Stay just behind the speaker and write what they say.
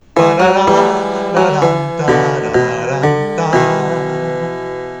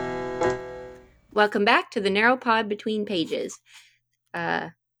Welcome back to the Narrow Pod Between Pages.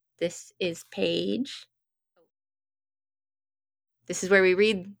 This is page. This is where we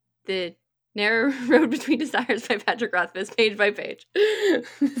read the Narrow Road Between Desires by Patrick Rothfuss, page by page.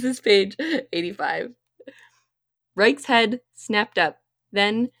 This is page 85. Reich's head snapped up,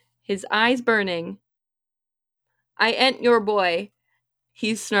 then, his eyes burning. "I ain't your boy,"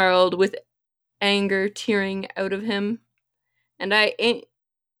 he snarled with anger tearing out of him. And it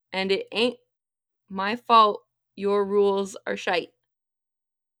ain't my fault your rules are shite."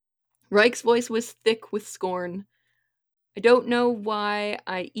 Reich's voice was thick with scorn. "I don't know why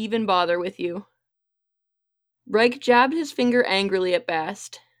I even bother with you." Reich jabbed his finger angrily at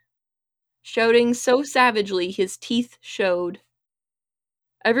Bast, shouting so savagely his teeth showed.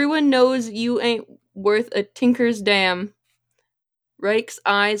 "Everyone knows you ain't worth a tinker's damn." Reich's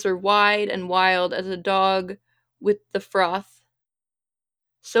eyes were wide and wild as a dog with the froth.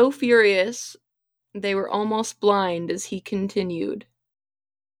 So furious, they were almost blind as he continued.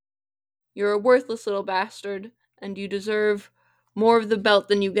 "You're a worthless little bastard, and you deserve more of the belt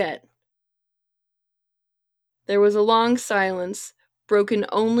than you get." There was a long silence, broken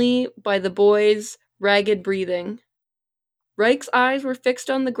only by the boy's ragged breathing. Reich's eyes were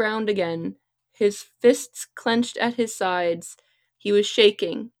fixed on the ground again, his fists clenched at his sides. He was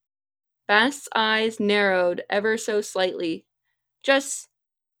shaking. Bast's eyes narrowed ever so slightly. "Just..."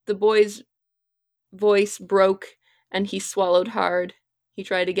 The boy's voice broke, and he swallowed hard. He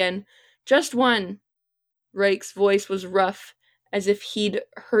tried again. "Just one." Reich's voice was rough, as if he'd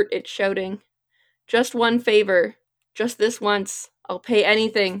hurt it shouting. "Just one favor. Just this once. I'll pay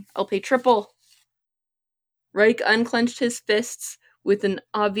anything. I'll pay triple." Reich unclenched his fists with an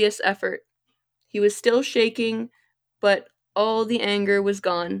obvious effort. He was still shaking, but all the anger was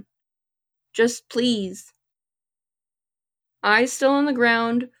gone. "Just please." Eyes still on the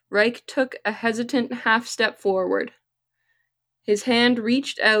ground, Reich took a hesitant half-step forward. His hand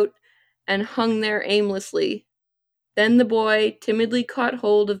reached out and hung there aimlessly. Then the boy timidly caught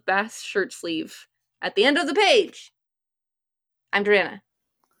hold of Bast's shirt sleeve. At the end of the page! I'm Jordana.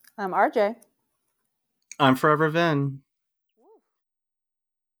 I'm RJ. I'm Forever Vin.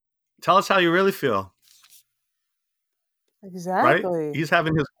 Tell us how you really feel. Exactly. Right? He's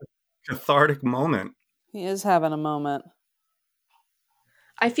having his cathartic moment. He is having a moment.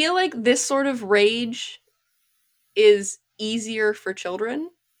 I feel like this sort of rage is easier for children.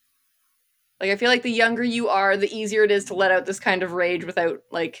 Like, I feel like the younger you are, the easier it is to let out this kind of rage without,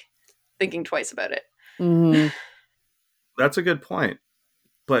 like, thinking twice about it. Mm-hmm. That's a good point.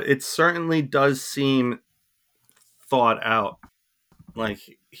 But it certainly does seem thought out. Like,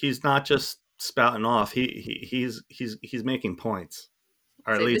 he's not just spouting off. He's making points.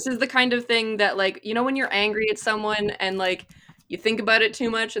 Or at least This is the kind of thing that, like, you know when you're angry at someone and, like, you think about it too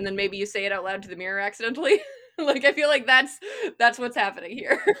much and then maybe you say it out loud to the mirror accidentally? Like, I feel like that's what's happening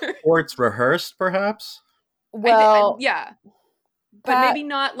here. or it's rehearsed, perhaps. Well, yeah. But Pat, maybe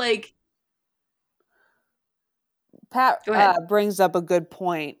not, like... Pat Go ahead. Brings up a good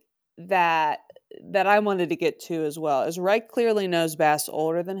point that I wanted to get to as well. Is Reich clearly knows Bast's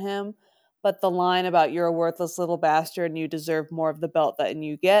older than him, but the line about "you're a worthless little bastard and you deserve more of the belt than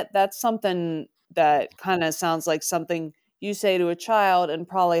you get," that's something that kind of sounds like something you say to a child and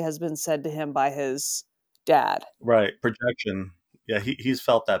probably has been said to him by his dad. Right. Projection. Yeah, he's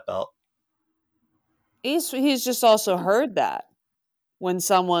felt that belt. He's just also heard that. When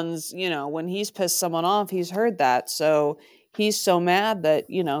someone's, when he's pissed someone off, he's heard that. So he's so mad that,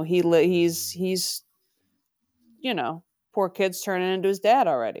 he's poor kid's turning into his dad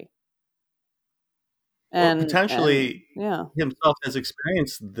already. And potentially yeah, himself has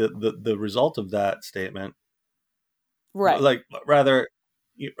experienced the result of that statement. Right. Like, rather,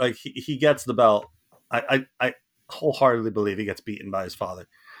 like he gets the belt. I wholeheartedly believe he gets beaten by his father.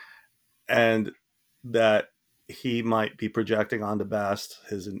 And that he might be projecting onto Bast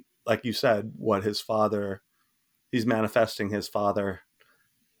his, like you said, what his father, he's manifesting his father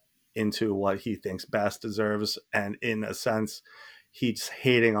into what he thinks Bast deserves. And in a sense, he's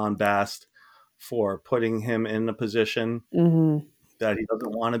hating on Bast for putting him in a position that he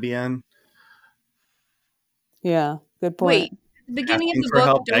doesn't want to be in. Yeah, good point. Wait, at the beginning of the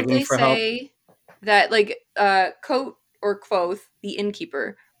book, don't they say that, like, Coat or Quoth, the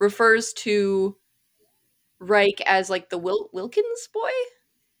innkeeper, refers to Reich as, like, the Wilkins boy?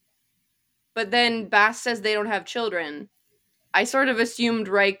 But then Bast says they don't have children. I sort of assumed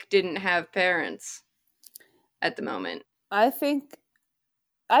Reich didn't have parents at the moment. I think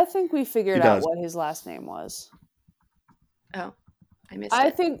we figured out what his last name was. Oh. I missed I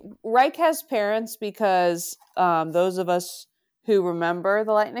it. think Reich has parents because those of us who remember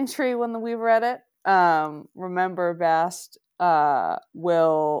the Lightning Tree when we read it, remember Bast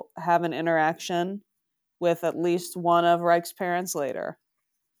will have an interaction with at least one of Reich's parents later.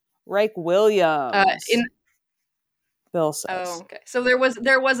 Reich Williams, In Bill says. okay. So there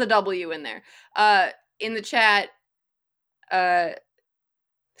was a W in there. In the chat, there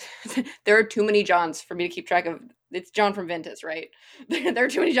are too many Johns for me to keep track of. It's John from Ventus, right? There are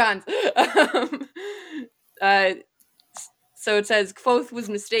too many Johns. So it says Quoth was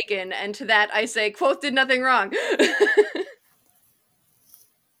mistaken, and to that I say Quoth did nothing wrong.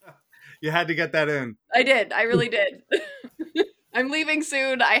 You had to get that in. I did. I really did. I'm leaving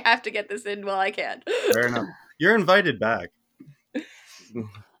soon. I have to get this in while I can. Fair enough. You're invited back.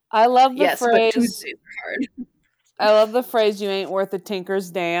 I love the Yes, but phrase. Tuesdays are hard. I love the phrase, "You ain't worth a tinker's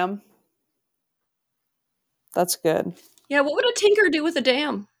damn." That's good. Yeah, what would a tinker do with a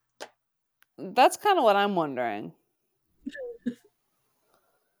dam? That's kind of what I'm wondering.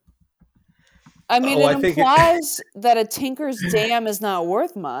 I mean, Oh, it I think implies that a tinker's dam is not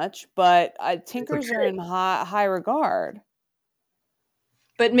worth much, but tinkers are in high regard.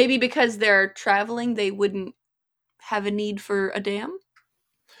 But maybe because they're traveling, they wouldn't have a need for a dam?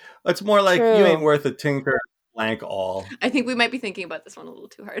 It's more like True. you ain't worth a tinker, blank all. I think we might be thinking about this one a little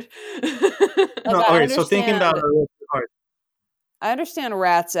too hard. No, Like, I okay, so thinking about it a little too hard. I understand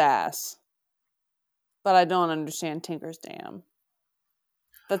rat's ass, but I don't understand tinker's dam.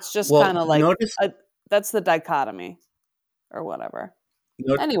 That's just Well, kind of like notice- that's the dichotomy, or whatever.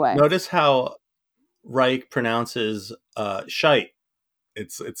 Anyway, notice how Reich pronounces shite.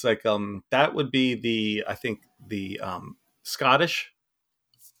 It's like that would be the Scottish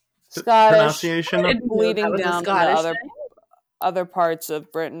pronunciation. I didn't know bleeding that was a down into Scottish other parts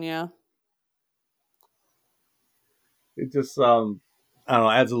of Britain. Yeah, It just I don't know,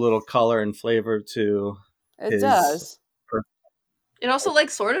 adds a little color and flavor to it his- does. It also like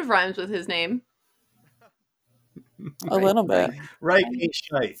sort of rhymes with his name. A little bit. Reich ain't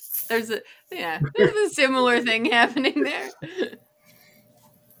shite. There's a similar thing happening there.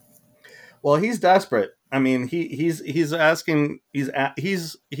 Well, he's desperate. I mean, he's asking.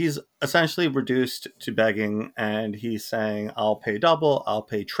 He's essentially reduced to begging, and he's saying, "I'll pay double. I'll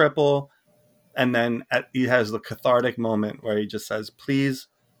pay triple." And then he has the cathartic moment where he just says, "Please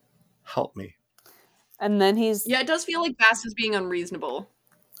help me." And then he's Yeah, it does feel like Bass is being unreasonable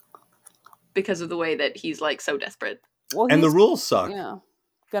because of the way that he's like so desperate. well, And the he's, rules suck. yeah,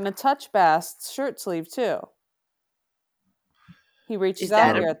 gonna touch Bast's shirt sleeve too. He reaches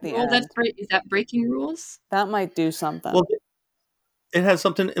out here at the rule end. is that breaking rules? That might do something. Well, it has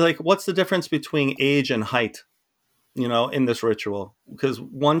something like, what's the difference between age and height? In this ritual, because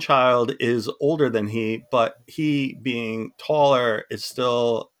one child is older than he, but he being taller is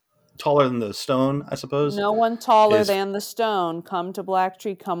still taller than the stone, I suppose. No one taller than the stone. Come to Black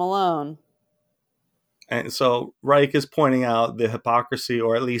Tree, come alone. And so Reich is pointing out the hypocrisy,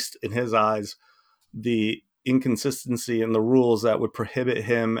 or at least in his eyes, the inconsistency in the rules that would prohibit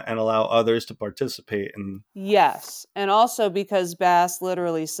him and allow others to participate in. Yes, and also because Bass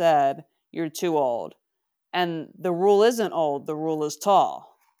literally said, "You're too old." And the rule isn't old, the rule is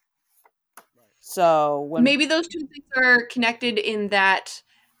tall. So maybe those two things are connected in that,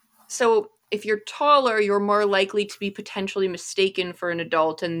 so if you're taller, you're more likely to be potentially mistaken for an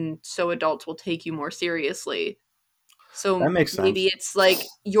adult, and so adults will take you more seriously. So that makes sense. Maybe it's like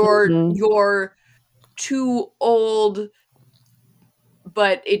you're too old,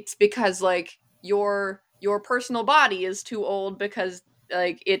 but it's because like your personal body is too old because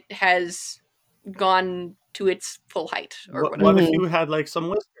like it has gone to its full height or whatever. What if you had like some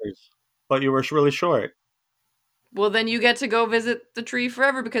whiskers, but you were really short? Well, then you get to go visit the tree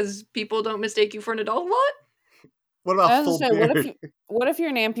forever because people don't mistake you for an adult a lot. What about full beard? What if you're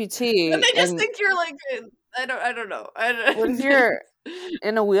an amputee? And they just think you're like, I don't know. What if you're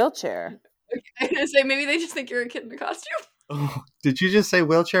in a wheelchair? I'm gonna say maybe they just think you're a kid in a costume. Oh, did you just say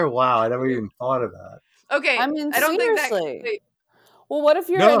wheelchair? Wow, I never even thought of that. Okay, I mean, I don't seriously. think that. Well, what if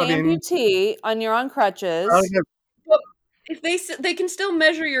you're an amputee and you're on crutches? Well, if they can still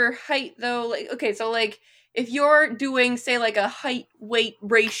measure your height though. Like, okay, so like if you're doing say like a height weight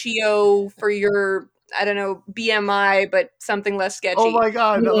ratio for your BMI, but something less sketchy. Oh my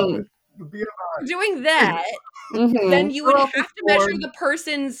god, no. BMI. Doing that, then you would have to measure the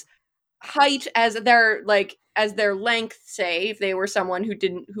person's height as their length, say, if they were someone who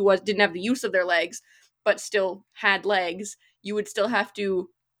didn't have the use of their legs but still had legs, you would still have to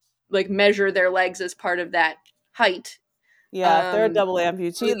like measure their legs as part of that height. Yeah, if they're a double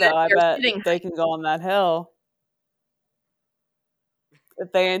amputee though, I bet they can go on that hill.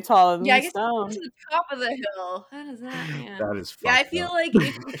 if they ain't taller than Yeah, I the guess stone. to the top of the hill. How does that, man? That is Yeah, I fucked feel up. like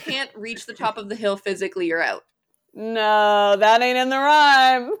if you can't reach the top of the hill physically, you're out. No, that ain't in the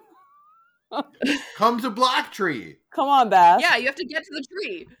rhyme. Come to Black Tree. Come on, Bass. Yeah, you have to get to the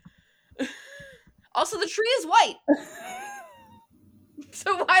tree. Also, the tree is white.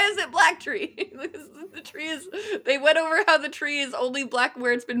 So why is it black tree? The tree is. They went over how the tree is only black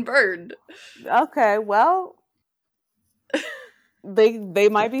where it's been burned. Okay, well, they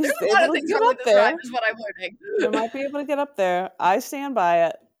might be There's a able lot of to things get wrong up with this there. rhyme, is what I'm learning. They might be able to get up there. I stand by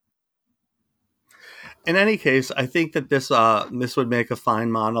it. In any case, I think that this would make a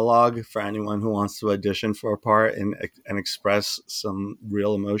fine monologue for anyone who wants to audition for a part and express some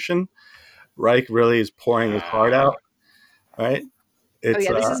real emotion. Reich really is pouring his heart out, right? Oh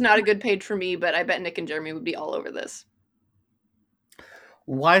yeah, this is not a good page for me, but I bet Nick and Jeremy would be all over this.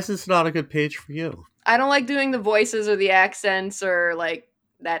 Why is this not a good page for you? I don't like doing the voices or the accents or like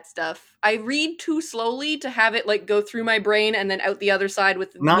that stuff. I read too slowly to have it like go through my brain and then out the other side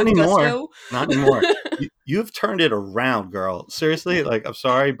with gusto. Not anymore. You've turned it around, girl. Seriously, like I'm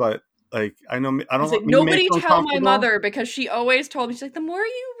sorry, but like I don't Like, want me nobody to make tell my mother, because she always told me, she's like, the more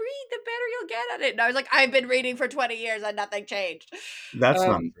you read, the better you'll get at it. And I was like, I've been reading for 20 years and nothing changed. That's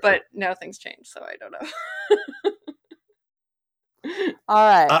not true. But now things change, so I don't know. All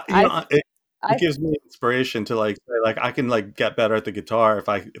right. It gives me inspiration to like say like I can like get better at the guitar if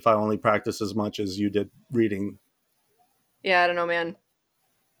I only practice as much as you did reading. Yeah, I don't know, man.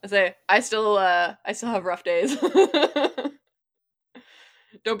 I still have rough days.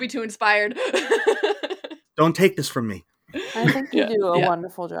 Don't be too inspired. Don't take this from me. I think you do a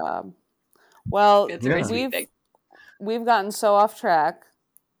wonderful job. Well, we've gotten so off track.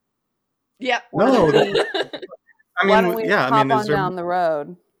 Yep. No. Why don't we hop on down the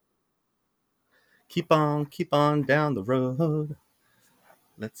road? Keep on down the road.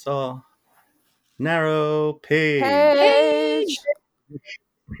 Let's all narrow page.